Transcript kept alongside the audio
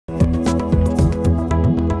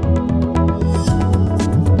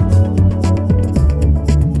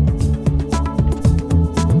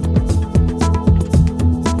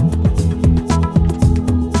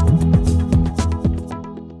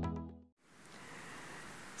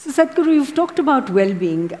So Sadhguru, you've talked about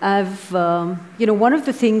well-being. One of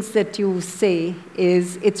the things that you say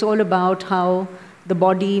is it's all about how the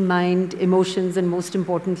body, mind, emotions, and most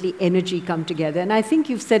importantly, energy come together. And I think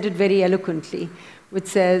you've said it very eloquently, which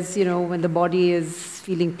says, when the body is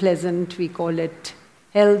feeling pleasant, we call it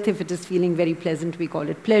health. If it is feeling very pleasant, we call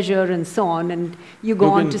it pleasure, and so on. And you go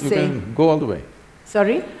on to say… You can go all the way.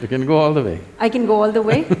 Sorry? You can go all the way. I can go all the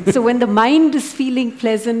way? So when the mind is feeling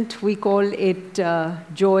pleasant, we call it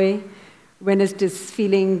joy. When it is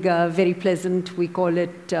feeling very pleasant, we call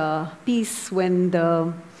it peace. When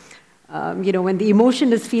the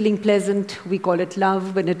emotion is feeling pleasant, we call it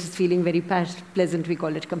love. When it is feeling very pleasant, we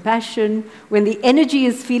call it compassion. When the energy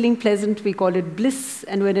is feeling pleasant, we call it bliss.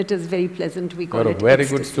 And when it is very pleasant, we call it ecstasy. You're a very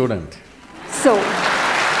good student.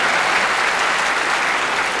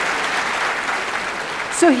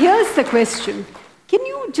 So here's the question. Can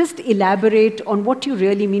you just elaborate on what you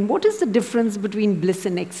really mean? What is the difference between bliss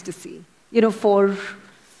and ecstasy? For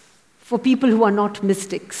people who are not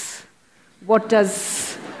mystics, what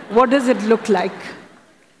does it look like?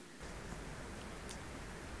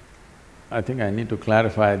 I think I need to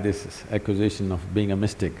clarify this accusation of being a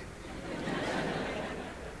mystic.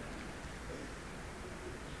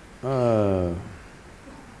 On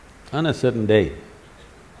a certain day,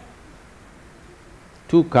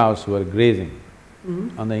 2 cows were grazing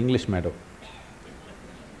on the English meadow.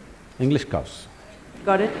 English cows.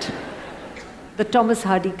 Got it? The Thomas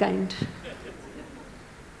Hardy kind.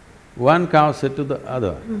 One cow said to the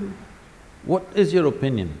other, "What is your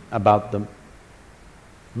opinion about the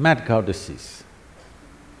mad cow disease?"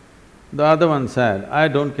 The other one said, "I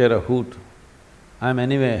don't care a hoot, I'm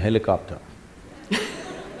anyway a helicopter."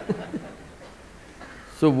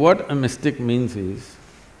 So what a mystic means is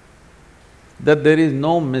that there is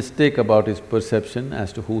no mistake about his perception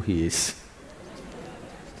as to who he is.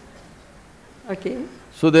 Okay.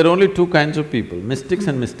 So there are only 2 kinds of people, mystics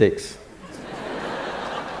and mistakes.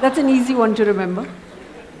 That's an easy one to remember.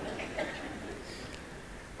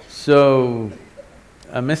 So,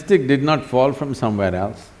 a mystic did not fall from somewhere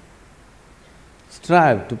else.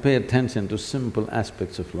 Strive to pay attention to simple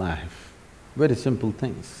aspects of life, very simple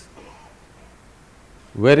things.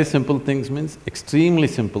 Very simple things means extremely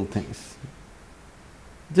simple things.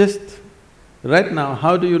 Just right now,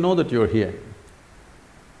 how do you know that you're here?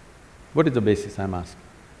 What is the basis, I'm asking?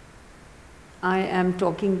 I am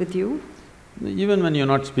talking with you. Even when you're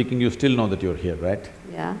not speaking, you still know that you're here, right?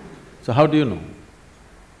 Yeah. So how do you know?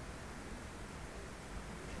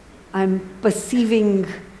 I'm perceiving…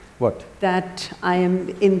 What? That I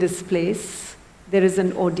am in this place, there is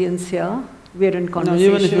an audience here, we're in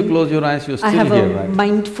conversation. No, even if you close your eyes, you're still here, right? I have a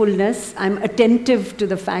mindfulness, I'm attentive to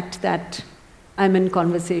the fact that I'm in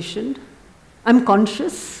conversation. I'm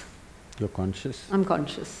conscious. You're conscious? I'm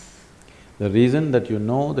conscious. The reason that you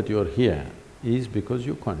know that you're here is because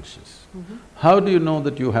you're conscious. How do you know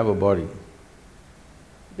that you have a body?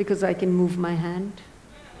 Because I can move my hand.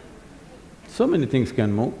 So many things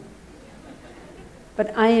can move.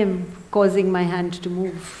 But I am causing my hand to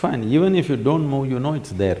move. Fine, even if you don't move, you know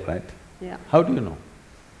it's there, right? Yeah. How do you know?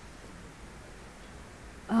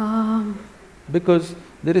 Because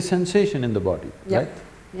there is sensation in the body, right?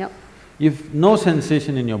 Yep. If no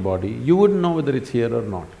sensation in your body, you wouldn't know whether it's here or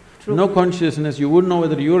not. True. No consciousness, you wouldn't know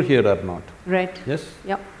whether you're here or not. Right. Yes?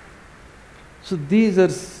 Yep. So these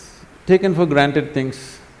are taken for granted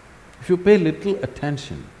things. If you pay little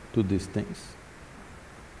attention to these things,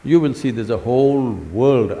 you will see there's a whole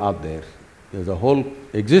world out there, there's a whole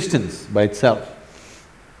existence by itself,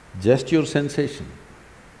 just your sensation.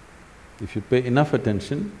 If you pay enough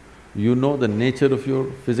attention, you know the nature of your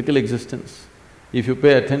physical existence. If you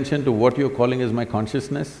pay attention to what you're calling as my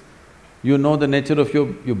consciousness, you know the nature of your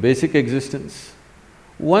basic existence.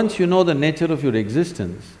 Once you know the nature of your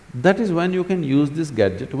existence, that is when you can use this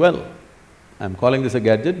gadget well. I'm calling this a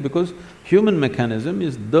gadget because human mechanism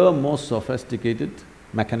is the most sophisticated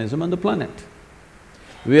mechanism on the planet.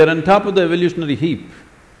 We are on top of the evolutionary heap,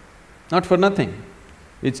 not for nothing.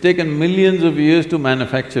 It's taken millions of years to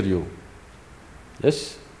manufacture you.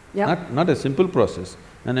 Yes? Yeah. Not a simple process.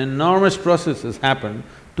 An enormous process has happened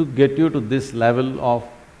to get you to this level of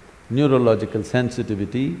neurological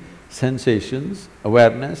sensitivity, sensations,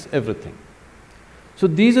 awareness, everything. So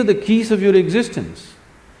these are the keys of your existence.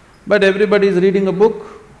 But everybody is reading a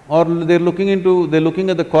book or they're looking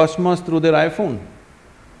at the cosmos through their iPhone.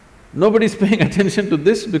 Nobody's paying attention to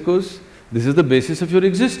this because this is the basis of your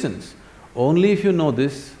existence. Only if you know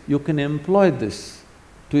this, you can employ this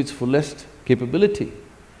to its fullest capability.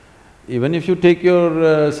 Even if you take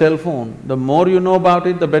your cell phone, the more you know about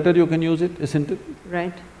it, the better you can use it, isn't it?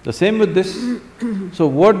 Right. The same with this. So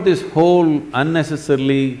what this whole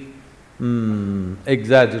unnecessarily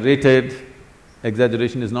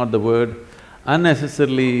exaggeration is not the word,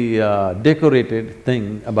 unnecessarily decorated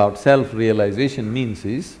thing about self-realization means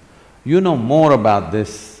is, you know more about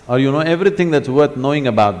this or you know everything that's worth knowing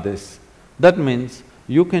about this. That means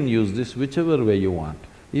you can use this whichever way you want.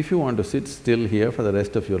 If you want to sit still here for the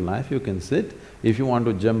rest of your life, you can sit. If you want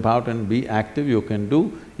to jump out and be active, you can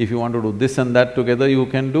do. If you want to do this and that together, you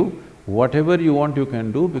can do. Whatever you want, you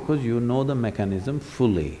can do because you know the mechanism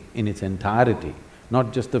fully, in its entirety,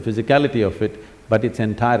 not just the physicality of it, but its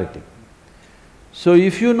entirety. So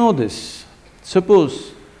if you know this,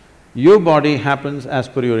 suppose your body happens as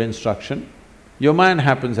per your instruction, your mind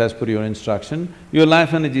happens as per your instruction, your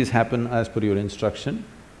life energies happen as per your instruction,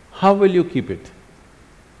 how will you keep it?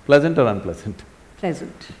 Pleasant or unpleasant?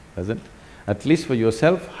 Pleasant. Pleasant. At least for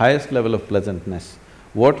yourself, highest level of pleasantness.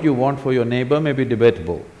 What you want for your neighbor may be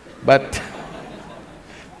debatable, but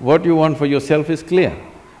what you want for yourself is clear.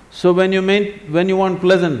 So when you want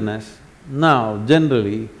pleasantness, now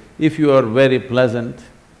generally, if you are very pleasant,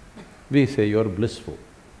 we say you're blissful.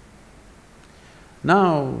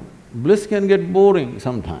 Now, bliss can get boring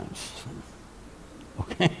sometimes,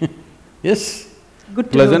 okay? Yes?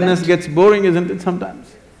 Good to know that. Pleasantness gets boring, isn't it,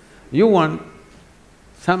 sometimes? You want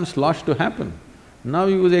some slosh to happen, now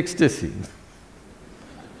you use ecstasy.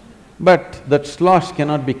 But that slosh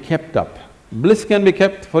cannot be kept up. Bliss can be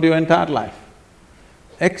kept for your entire life.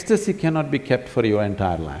 Ecstasy cannot be kept for your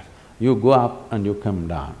entire life. You go up and you come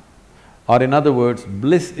down. Or in other words,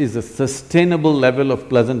 bliss is a sustainable level of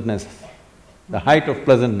pleasantness, the height of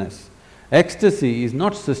pleasantness. Ecstasy is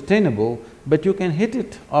not sustainable, but you can hit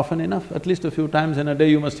it often enough, at least a few times in a day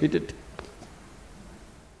you must hit it.